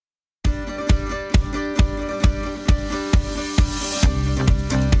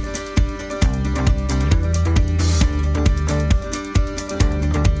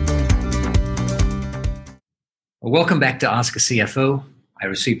Well, welcome back to Ask a CFO. I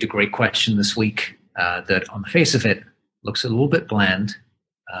received a great question this week that on the face of it looks a little bit bland,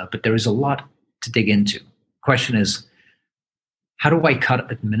 but there is a lot to dig into. The question is, how do I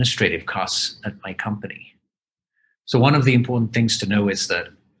cut administrative costs at my company? So one of the important things to know is that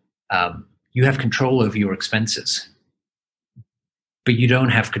you have control over your expenses, but you don't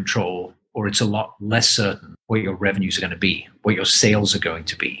have control, or it's a lot less certain what your revenues are going to be, what your sales are going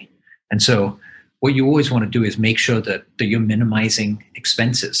to be. And so what you always want to do is make sure that you're minimizing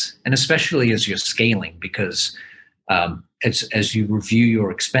expenses, and especially as you're scaling, because as you review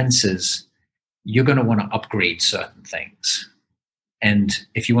your expenses, you're going to want to upgrade certain things. And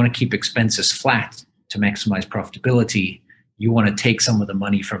if you want to keep expenses flat to maximize profitability, you want to take some of the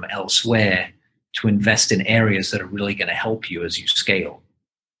money from elsewhere to invest in areas that are really going to help you as you scale.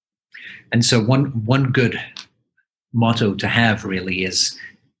 And so one good motto to have really is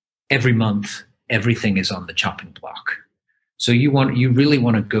every month, everything is on the chopping block. So you really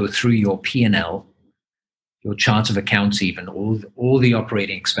want to go through your P&L, your chart of accounts, even all the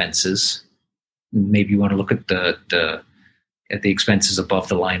operating expenses. Maybe you want to look at the expenses above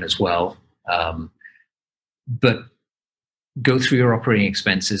the line as well. But go through your operating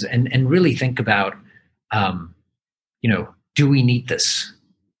expenses and really think about, do we need this?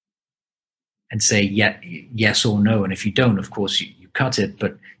 And say yes or no. And if you don't, of course, you cut it.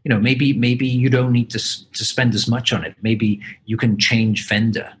 But maybe you don't need to spend as much on it. Maybe you can change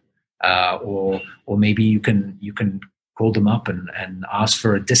vendor, or maybe you can call them up and ask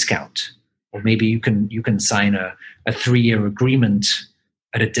for a discount, or maybe you can sign a 3-year agreement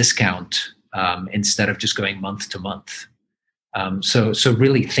at a discount instead of just going month to month. So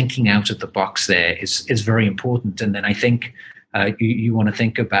really thinking out of the box there is very important. And then I think you want to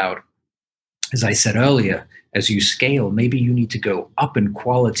think about, as I said earlier, as you scale, maybe you need to go up in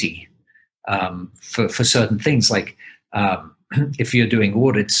quality for certain things. Like if you're doing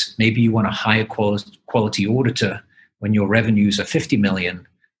audits, maybe you want a higher quality auditor when your revenues are 50 million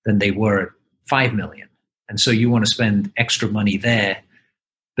than they were at 5 million. And so you want to spend extra money there,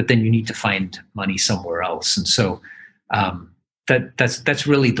 but then you need to find money somewhere else. And so that's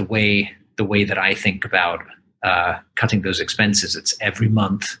really the way that I think about cutting those expenses. It's every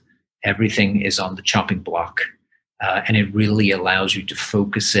month. Everything is on the chopping block, and it really allows you to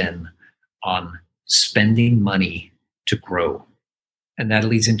focus in on spending money to grow. And that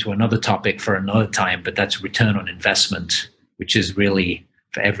leads into another topic for another time, but that's return on investment, which is really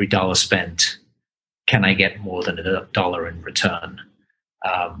for every dollar spent, can I get more than $1 in return?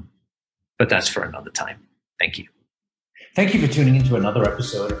 But that's for another time. Thank you. Thank you for tuning into another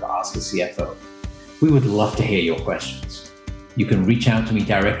episode of Ask a CFO. We would love to hear your questions. You can reach out to me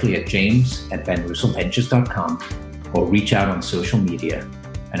directly at james@vanrooselventures.com or reach out on social media,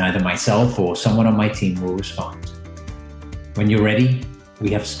 and either myself or someone on my team will respond. When you're ready,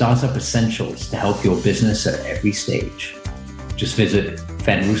 we have startup essentials to help your business at every stage. Just visit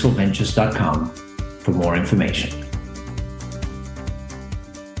vanrooselventures.com for more information.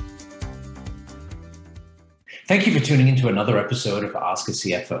 Thank you for tuning into another episode of Ask a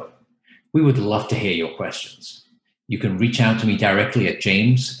CFO. We would love to hear your questions. You can reach out to me directly at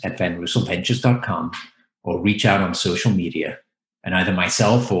james@vanrooselventures.com or reach out on social media, and either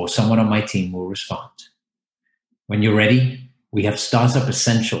myself or someone on my team will respond. When you're ready, we have startup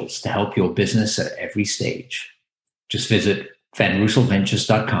essentials to help your business at every stage. Just visit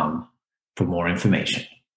vanrooselventures.com for more information.